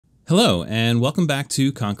Hello, and welcome back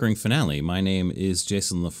to Conquering Finale. My name is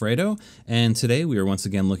Jason Lafredo, and today we are once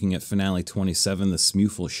again looking at Finale 27, the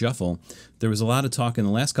SMuFL Shuffle. There was a lot of talk in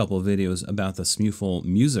the last couple of videos about the SMuFL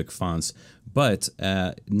music fonts, but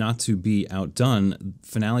not to be outdone,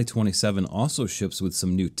 Finale 27 also ships with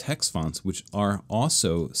some new text fonts, which are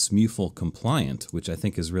also SMuFL compliant, which I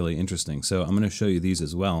think is really interesting. So I'm going to show you these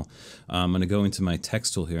as well. I'm going to go into my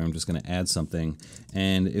text tool here. I'm just going to add something,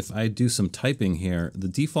 and if I do some typing here, the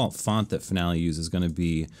default font that Finale uses is going to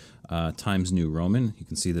be Times New Roman. You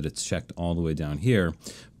can see that it's checked all the way down here.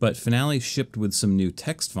 But Finale shipped with some new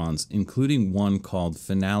text fonts, including one called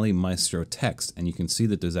Finale Maestro Text. And you can see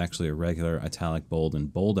that there's actually a regular italic bold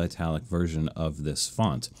and bold italic version of this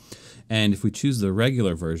font. And if we choose the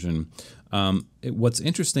regular version, what's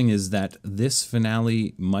interesting is that this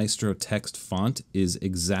Finale Maestro Text font is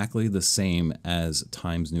exactly the same as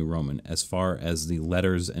Times New Roman. As far as the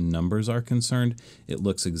letters and numbers are concerned, it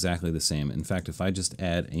looks exactly the same. In fact, if I just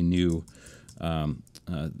add a new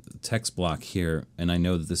text block here, and I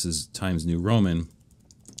know that this is Times New Roman,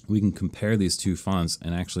 we can compare these two fonts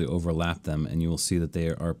and actually overlap them, and you will see that they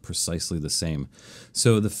are precisely the same.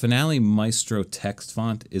 So the Finale Maestro Text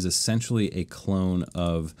font is essentially a clone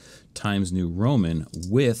of Times New Roman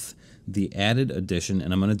with the added addition,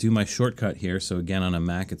 and I'm going to do my shortcut here. So again, on a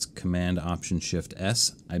Mac, it's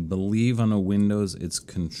Command-Option-Shift-S. I believe on a Windows, it's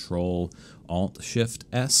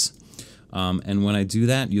Control-Alt-Shift-S. And when I do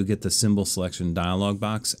that, you'll get the symbol selection dialog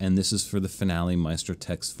box, and this is for the Finale Maestro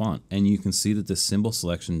Text font. And you can see that the symbol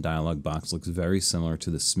selection dialog box looks very similar to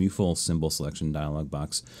the SMuFL symbol selection dialog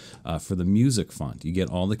box for the music font. You get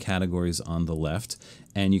all the categories on the left,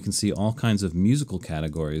 and you can see all kinds of musical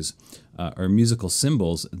categories or musical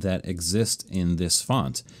symbols that exist in this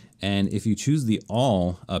font. And if you choose the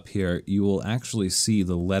all up here, you will actually see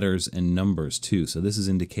the letters and numbers too. So this is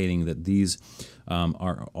indicating that these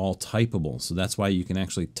are all typable. So that's why you can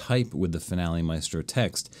actually type with the Finale Maestro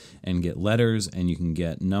Text and get letters, and you can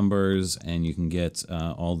get numbers, and you can get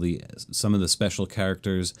some of the special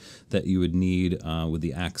characters that you would need with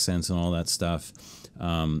the accents and all that stuff.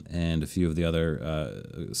 And a few of the other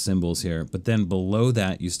symbols here. But then below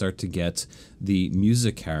that, you start to get the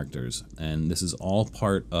music characters. And this is all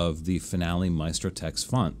part of the Finale Maestro Text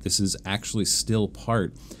font. This is actually still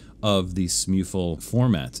part of the SMuFL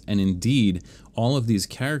format. And indeed, all of these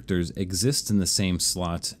characters exist in the same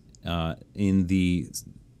slot in the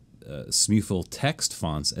SMuFL text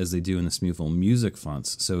fonts as they do in the SMuFL music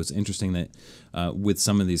fonts. So it's interesting that with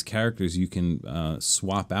some of these characters you can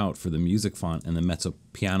swap out for the music font, and the mezzo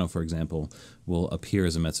piano, for example, will appear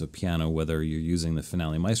as a mezzo piano whether you're using the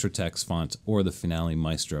Finale Maestro Text font or the Finale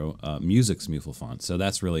Maestro music SMuFL font. So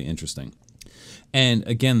that's really interesting. And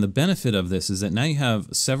again, the benefit of this is that now you have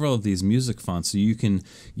several of these music fonts, so you can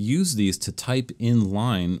use these to type in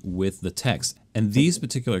line with the text. And these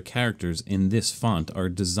particular characters in this font are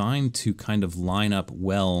designed to kind of line up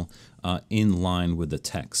well in line with the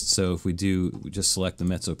text. So if we just select the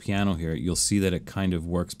mezzo piano here, you'll see that it kind of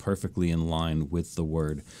works perfectly in line with the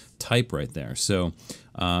word type right there. So,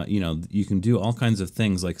 you can do all kinds of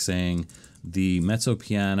things like saying the mezzo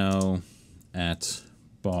piano at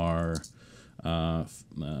bar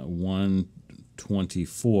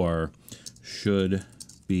 124 should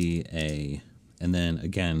be a, and then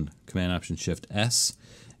again, Command-Option-Shift-S,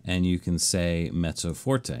 and you can say mezzo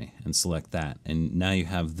forte and select that. And now you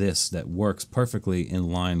have this that works perfectly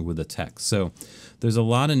in line with the text. So there's a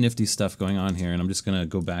lot of nifty stuff going on here, and I'm just going to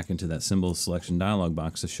go back into that symbol selection dialog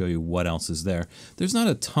box to show you what else is there. There's not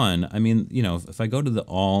a ton. I mean, if I go to the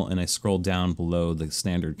all and I scroll down below the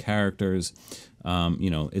standard characters,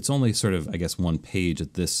 it's only sort of, I guess, one page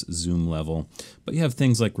at this zoom level, but you have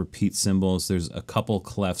things like repeat symbols. There's a couple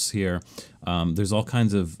clefs here. There's all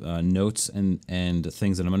kinds of notes and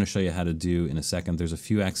things that I'm going to show you how to do in a second. There's a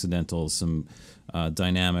few accidentals, some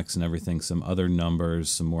dynamics and everything, some other numbers,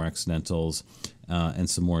 some more accidentals, and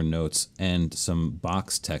some more notes, and some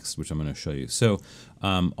box text, which I'm going to show you. So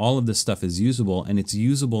all of this stuff is usable, and it's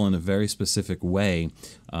usable in a very specific way,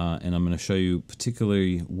 and I'm going to show you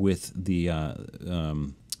particularly with the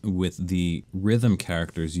rhythm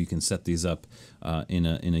characters. You can set these up in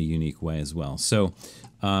a unique way as well. So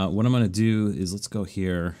what I'm going to do is, let's go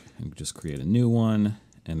here and just create a new one,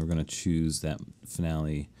 and we're going to choose that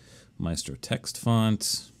Finale Maestro Text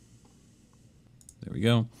font. There we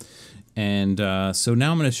go. And so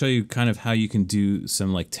now I'm going to show you kind of how you can do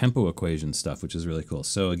some like tempo equation stuff, which is really cool.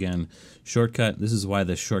 So again, shortcut. This is why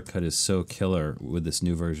this shortcut is so killer with this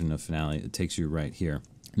new version of Finale. It takes you right here.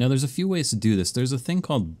 Now there's a few ways to do this. There's a thing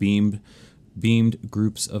called beamed beamed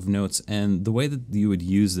groups of notes. And the way that you would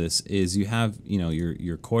use this is you have,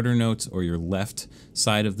 your quarter notes or your left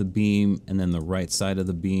side of the beam and then the right side of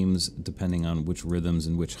the beams, depending on which rhythms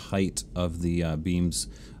and which height of the beams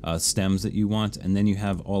stems that you want. And then you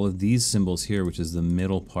have all of these symbols here, which is the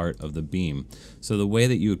middle part of the beam. So the way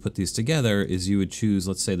that you would put these together is you would choose,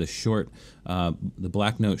 let's say, the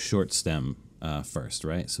black note short stem first,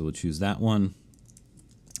 right? So we'll choose that one.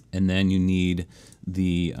 And then you need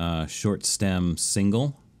the short stem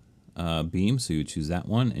single beam, so you would choose that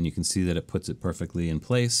one, and you can see that it puts it perfectly in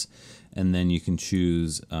place. And then you can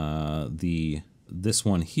choose this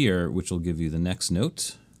one here, which will give you the next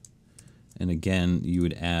note. And again, you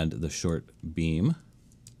would add the short beam.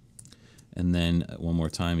 And then one more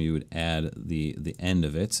time, you would add the end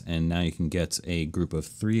of it, and now you can get a group of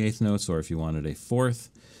 3/8 notes, or if you wanted a fourth,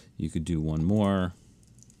 you could do one more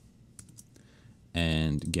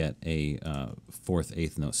and get a 4th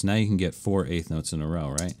eighth note. So now you can get 4 eighth notes in a row,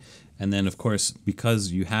 right? And then, of course,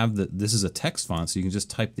 because you have this is a text font, so you can just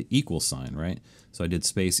type the equal sign, right? So I did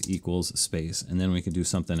space equals space, and then we could do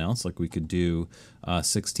something else, like we could do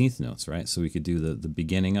 16th notes, right? So we could do the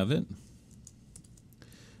beginning of it,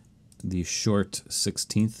 the short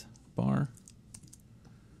 16th bar,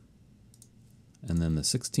 and then the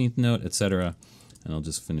 16th note, etc. And I'll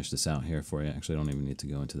just finish this out here for you. Actually, I don't even need to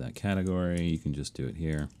go into that category. You can just do it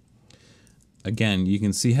here. Again, you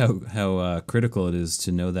can see how critical it is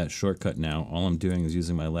to know that shortcut now. All I'm doing is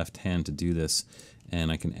using my left hand to do this,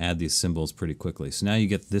 and I can add these symbols pretty quickly. So now you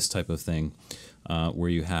get this type of thing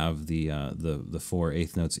where you have the 4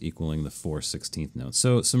 eighth notes equaling the 4 16th notes.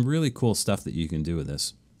 So some really cool stuff that you can do with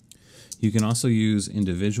this. You can also use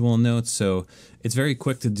individual notes, so it's very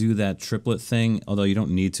quick to do that triplet thing, although you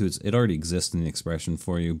don't need to. It already exists in the expression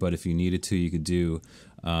for you, but if you needed to, you could do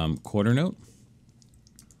quarter note.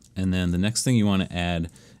 And then the next thing you want to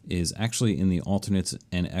add is actually in the alternates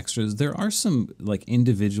and extras. There are some like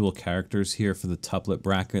individual characters here for the tuplet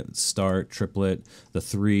bracket, start, triplet, the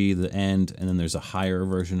 3, the end, and then there's a higher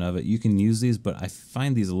version of it. You can use these, but I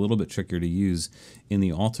find these a little bit trickier to use. In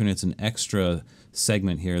the alternates and extra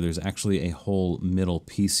segment here, there's actually a whole middle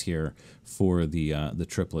piece here for the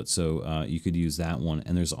triplet, so you could use that one.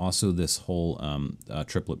 And there's also this whole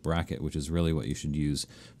triplet bracket, which is really what you should use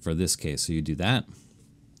for this case. So you do that,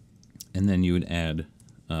 and then you would add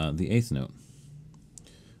the 8th note.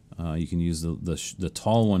 You can use the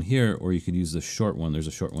tall one here, or you could use the short one. There's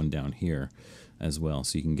a short one down here as well,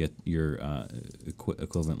 so you can get your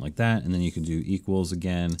equivalent like that. And then you can do equals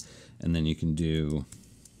again, and then you can do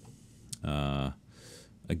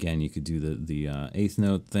again, you could do the 8th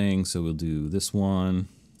note thing. So we'll do this one.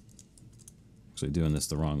 Actually doing this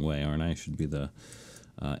the wrong way, aren't I? Should be the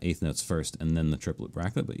 8th notes first and then the triplet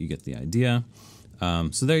bracket, but you get the idea.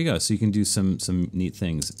 So there you go. So you can do some neat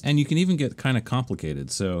things, and you can even get kind of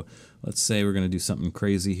complicated. So let's say we're going to do something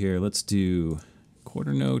crazy here. Let's do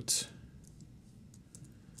quarter note,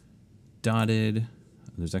 dotted.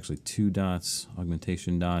 There's actually 2 dots,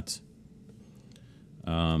 augmentation dot.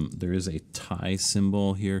 There is a tie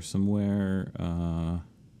symbol here somewhere.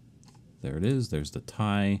 There it is. There's the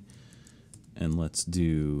tie. And let's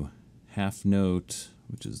do half note,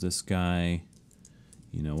 which is this guy.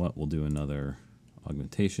 You know what? We'll do another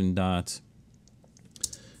augmentation dot,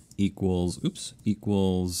 equals,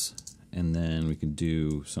 equals, and then we could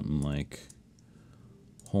do something like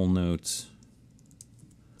whole note,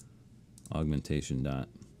 augmentation dot.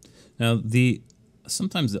 Now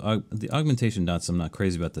sometimes the augmentation dots, I'm not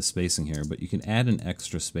crazy about the spacing here, but you can add an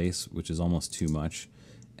extra space, which is almost too much,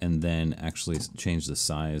 and then actually change the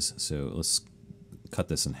size. So let's cut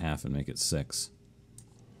this in half and make it 6.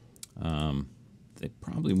 They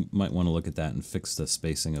probably might want to look at that and fix the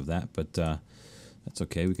spacing of that, but that's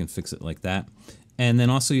okay. We can fix it like that. And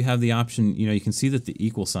then also you have the option, you can see that the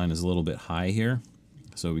equal sign is a little bit high here.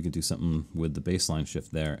 So we could do something with the baseline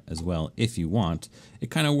shift there as well if you want.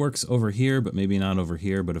 It kind of works over here, but maybe not over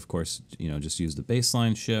here. But of course, just use the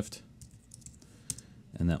baseline shift,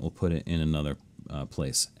 and that will put it in another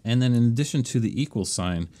place. And then in addition to the equal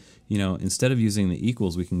sign, instead of using the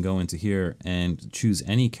equals, we can go into here and choose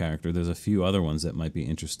any character. There's a few other ones that might be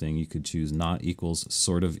interesting. You could choose not equals,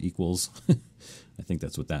 sort of equals. I think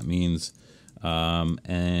that's what that means.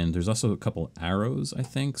 And there's also a couple arrows, I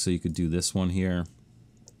think. So you could do this one here.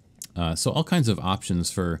 So all kinds of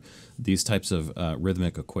options for these types of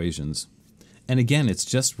rhythmic equations. And again, it's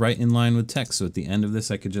just right in line with text. So at the end of this,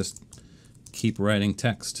 I could just keep writing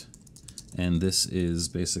text. And this is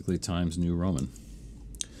basically Times New Roman.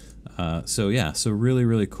 So yeah, so really,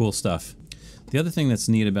 really cool stuff. The other thing that's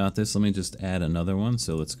neat about this, let me just add another one.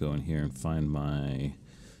 So let's go in here and find my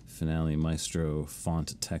Finale Maestro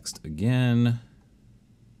font text again,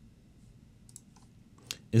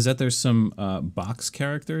 is that there's some box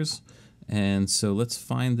characters. And so let's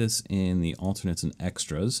find this in the alternates and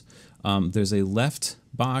extras. There's a left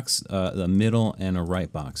box, a middle, and a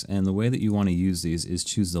right box. And the way that you want to use these is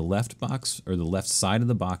choose the left box or the left side of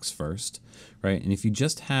the box first, right? And if you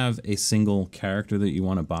just have a single character that you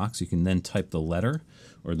want to box, you can then type the letter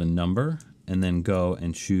or the number and then go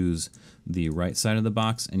and choose the right side of the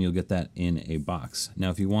box, and you'll get that in a box.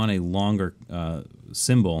 Now, if you want a longer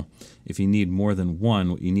symbol, if you need more than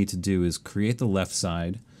one, what you need to do is create the left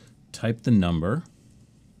side, type the number,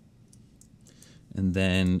 and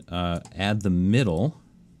then add the middle,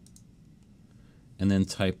 and then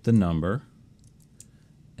type the number,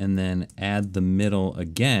 and then add the middle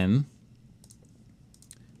again,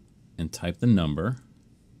 and type the number,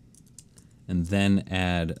 and then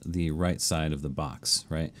add the right side of the box,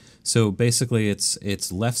 right? So basically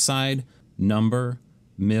it's left side, number,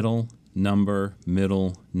 middle, number,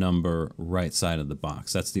 middle, number, right side of the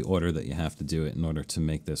box. That's the order that you have to do it in order to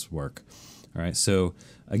make this work. All right, so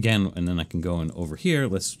again, and then I can go in over here,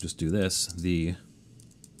 let's just do this. The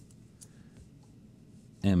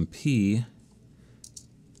MP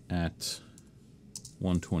at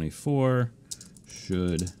 124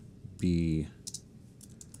 should be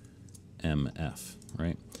MF,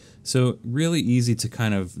 right? So really easy to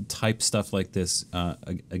kind of type stuff like this.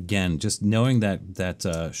 Again, just knowing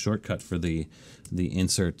that shortcut for the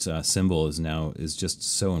insert symbol is just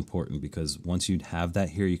so important, because once you have that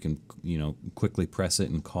here, you can quickly press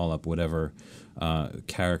it and call up whatever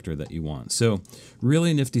character that you want. So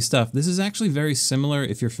really nifty stuff. This is actually very similar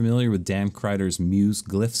if you're familiar with Dan Kreider's Muse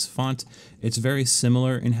Glyphs font. It's very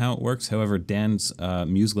similar in how it works. However, Dan's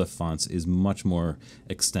Muse Glyph fonts is much more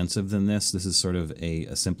extensive than this. This is sort of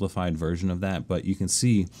a simplified version of that, but you can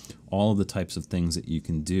see all of the types of things that you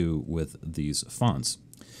can do with these fonts.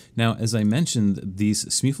 Now, as I mentioned, these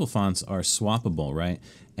SMuFL fonts are swappable, right?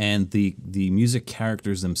 And the music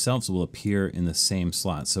characters themselves will appear in the same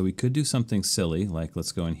slot. So we could do something silly, like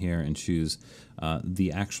let's go in here and choose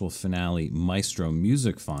the actual Finale Maestro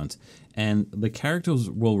music font, and the characters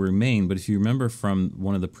will remain. But if you remember from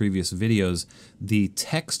one of the previous videos, the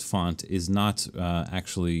text font is not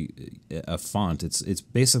actually a font. It's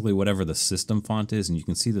basically whatever the system font is, and you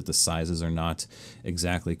can see that the sizes are not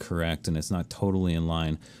exactly correct, and it's not totally in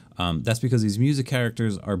line. That's because these music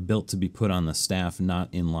characters are built to be put on the staff, not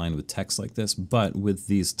in line with text like this. But with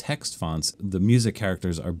these text fonts, the music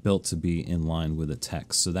characters are built to be in line with the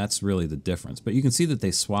text. So that's really the difference. But you can see that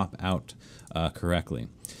they swap out correctly.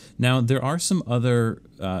 Now, there are some other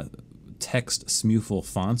text SMuFL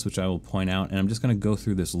fonts, which I will point out, and I'm just going to go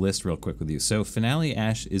through this list real quick with you. So Finale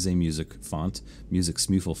Ash is a music font, music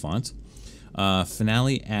SMuFL font.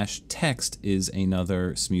 Finale Ash Text is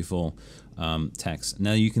another SMuFL text.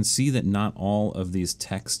 Now you can see that not all of these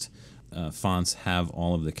text fonts have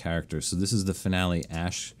all of the characters. So this is the Finale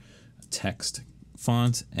Ash Text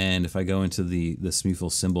font, and if I go into the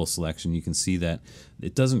SMuFL symbol selection, you can see that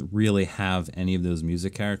it doesn't really have any of those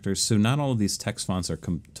music characters. So not all of these text fonts are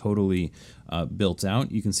totally built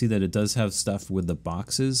out. You can see that it does have stuff with the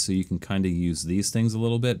boxes, so you can kind of use these things a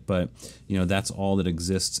little bit, but that's all that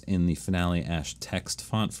exists in the Finale Ash Text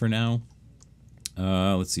font for now.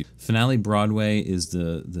 Let's see. Finale Broadway is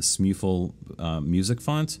the SMuFL music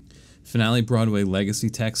font. Finale Broadway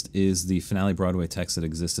Legacy Text is the Finale Broadway text that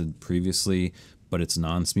existed previously, but it's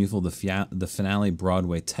non-SMuFL. The Finale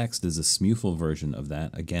Broadway text is a SMuFL version of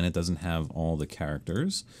that. Again, it doesn't have all the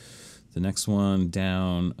characters. The next one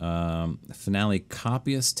down, Finale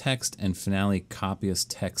Copyist Text and Finale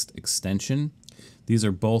Copyist Text Extension. These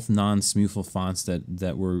are both non-SMuFL fonts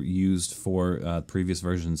that were used for previous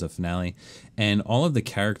versions of Finale. And all of the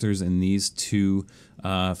characters in these two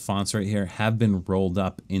fonts right here have been rolled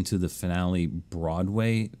up into the Finale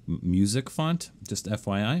Broadway music font, just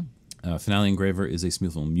FYI. Finale Engraver is a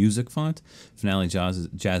SMuFL music font. Finale Jazz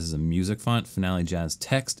is a music font. Finale Jazz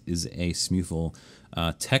Text is a SMuFL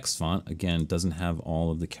text font. Again, doesn't have all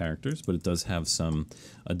of the characters, but it does have some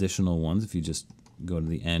additional ones if you just go to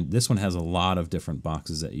the end. This one has a lot of different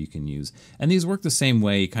boxes that you can use. And these work the same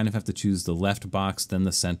way. You kind of have to choose the left box, then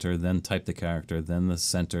the center, then type the character, then the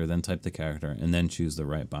center, then type the character, and then choose the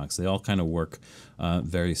right box. They all kind of work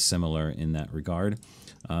very similar in that regard.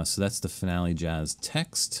 So that's the Finale Jazz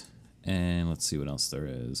Text. And let's see what else there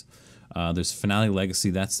is. There's Finale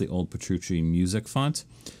Legacy. That's the old Petrucci music font.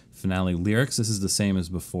 Finale Lyrics. This is the same as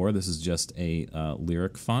before. This is just a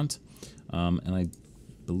lyric font. And I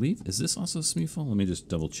believe, is this also SMuFL? Let me just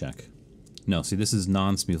double check. No, see, this is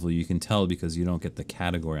non-SMuFL. You can tell because you don't get the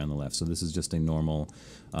category on the left. So this is just a normal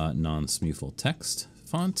non-SMuFL text.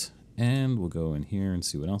 font, and we'll go in here and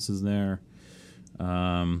see what else is there.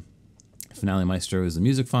 Finale Maestro is the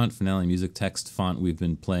music font. Finale Music Text font we've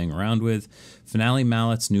been playing around with. Finale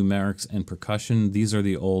Mallets, Numerics, and Percussion. These are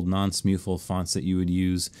the old non-SMuFL fonts that you would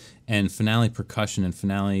use. And Finale Percussion and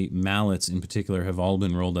Finale Mallets in particular have all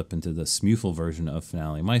been rolled up into the SMuFL version of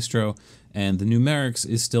Finale Maestro. And the Numerics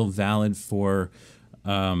is still valid for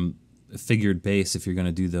figured bass if you're going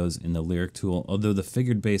to do those in the lyric tool, although the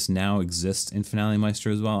figured bass now exists in Finale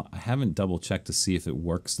Maestro as well. I haven't double checked to see if it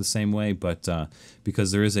works the same way, but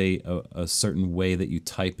because there is a certain way that you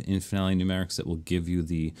type in Finale Numerics that will give you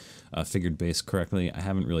the figured bass correctly. I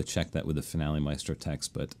haven't really checked that with the Finale Maestro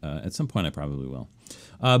text, but at some point I probably will.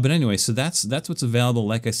 But anyway, so that's what's available.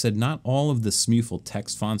 Like I said, not all of the SMuFL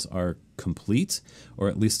text fonts are complete, or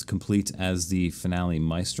at least complete as the Finale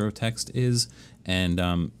Maestro text is. And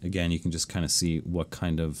again, you can just kind of see what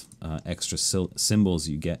kind of extra symbols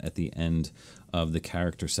you get at the end of the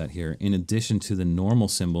character set here, in addition to the normal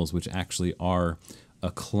symbols, which actually are a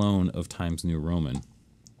clone of Times New Roman.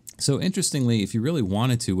 So interestingly, if you really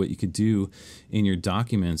wanted to, what you could do in your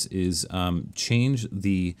documents is change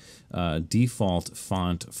the default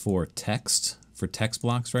font for text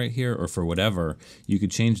blocks right here, or for whatever. You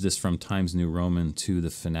could change this from Times New Roman to the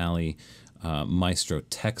Finale Maestro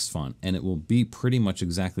text font, and it will be pretty much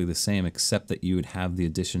exactly the same, except that you would have the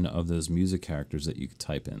addition of those music characters that you could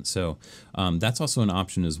type in. So that's also an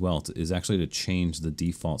option as well, is actually to change the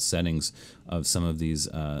default settings of some of these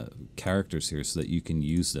characters here so that you can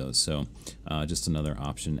use those. So just another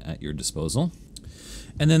option at your disposal.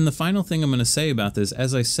 And then the final thing I'm going to say about this,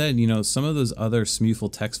 as I said, you know, some of those other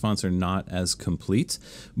SMuFL text fonts are not as complete,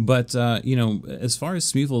 but, you know, as far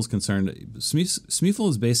as SMuFL is concerned, SMuFL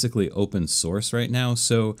is basically open source right now.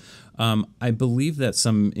 So I believe that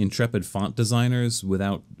some intrepid font designers,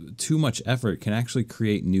 without too much effort, can actually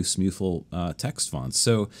create new SMuFL text fonts.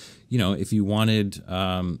 So, you know, if you wanted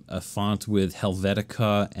a font with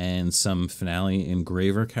Helvetica and some Finale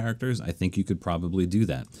engraver characters, I think you could probably do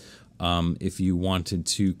that. If you wanted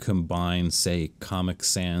to combine, say, Comic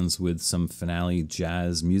Sans with some Finale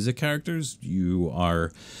jazz music characters, you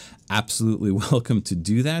are absolutely welcome to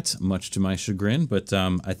do that, much to my chagrin, but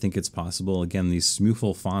I think it's possible. Again, these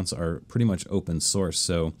SMuFL fonts are pretty much open source,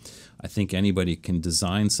 so I think anybody can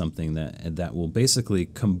design something that will basically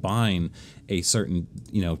combine a certain,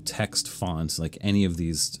 you know, text font, like any of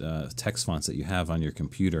these text fonts that you have on your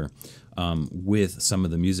computer, with some of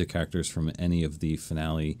the music characters from any of the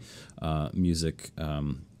Finale music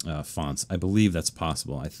fonts. I believe that's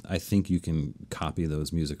possible. I think you can copy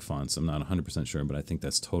those music fonts. I'm not 100% sure, but I think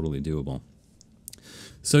that's totally doable.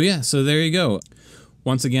 So yeah, so there you go.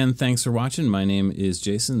 Once again, thanks for watching. My name is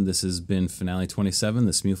Jason. This has been Finale 27,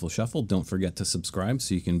 the SMuFL Shuffle. Don't forget to subscribe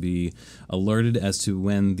so you can be alerted as to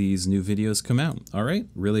when these new videos come out. All right,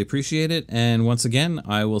 really appreciate it. And once again,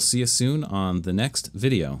 I will see you soon on the next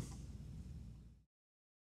video.